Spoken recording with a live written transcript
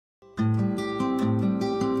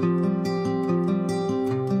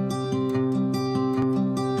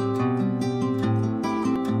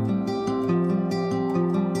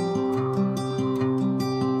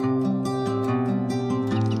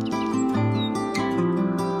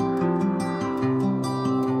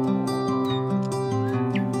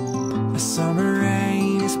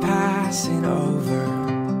passing over,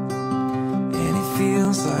 and it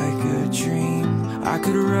feels like a dream. I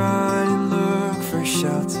could run and look for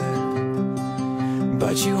shelter,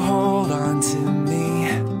 but you hold on to me.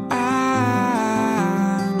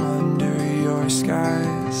 I'm under your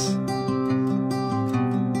skies.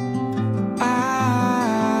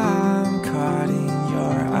 I'm caught in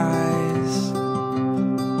your eyes.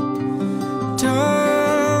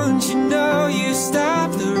 Don't you know you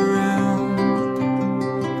stop the room,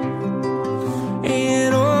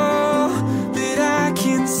 and all that I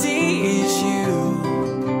can see is you.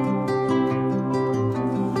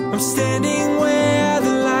 I'm standing where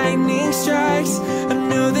the lightning strikes. I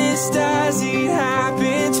know this doesn't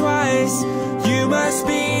happen twice. You must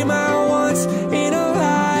be my once in a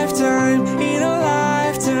lifetime, in a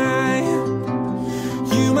lifetime.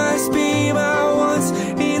 You must be my once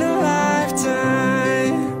in a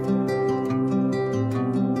lifetime.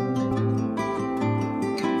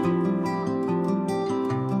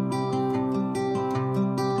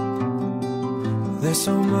 There's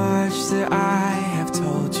so much that I have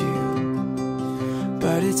told you,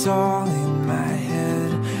 but it's all in my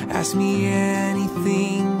head. Ask me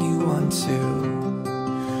anything you want to,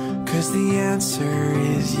 'cause the answer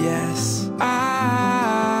is yes.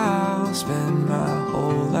 I'll spend my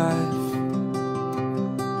whole life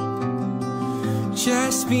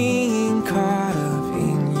just being caught up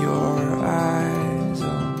in your eyes.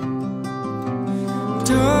 Oh.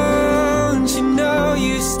 Don't you know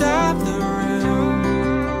you stop the room,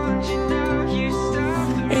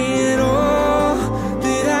 and all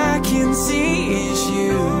that I can see is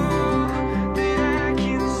you.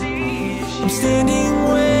 I'm standing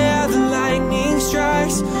where the lightning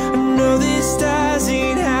strikes. I know this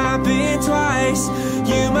doesn't happen twice.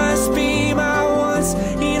 You must be my once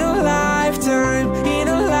in a lifetime, in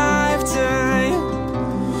a lifetime.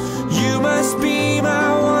 You must be my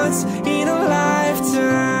once in a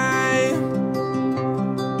lifetime.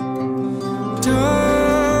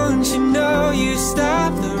 Don't you know you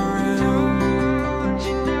stop the room,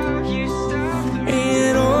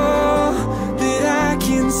 and all that I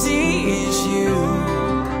can see is you.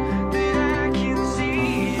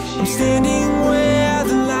 I'm standing where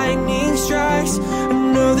the lightning strikes. I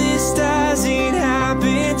know this doesn't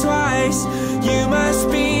happen twice. You must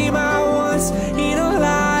be my once in a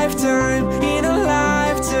lifetime, in a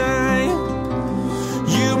lifetime.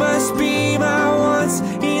 You must be my once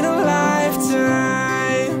in a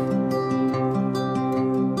lifetime.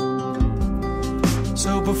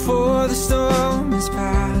 So before the storm is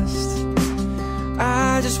past,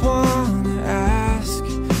 I just wanna ask,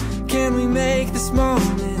 can we make this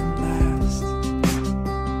moment last?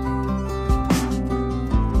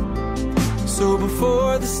 So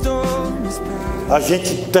before the storm is past. A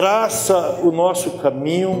gente traça o nosso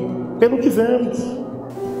caminho pelo que vemos.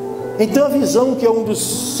 Então a visão, que é um dos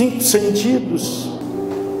 5 sentidos,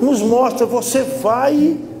 nos mostra, você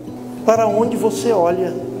vai para onde você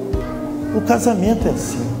olha. O casamento é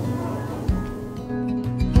assim.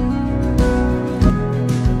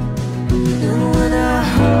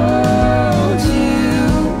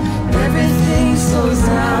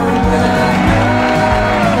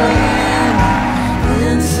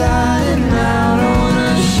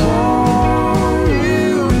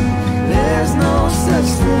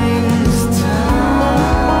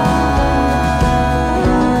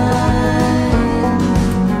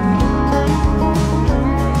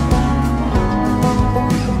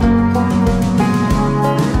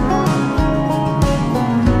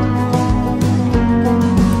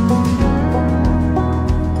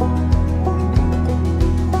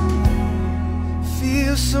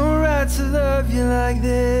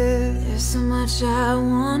 I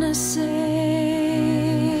wanna say,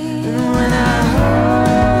 and when I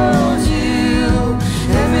hold you,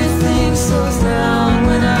 everything slows down.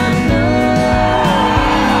 When I know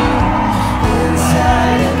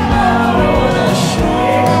inside and out, I wanna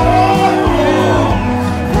show you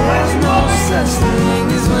there's no such thing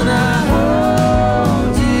as when I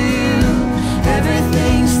hold you,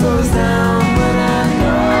 everything slows down. When I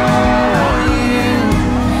know you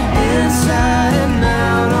inside and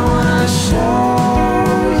out, I wanna show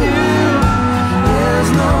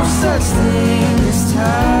such thing as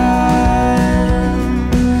time.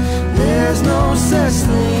 There's no such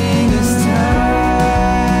thing as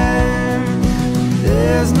time.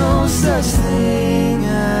 There's no such thing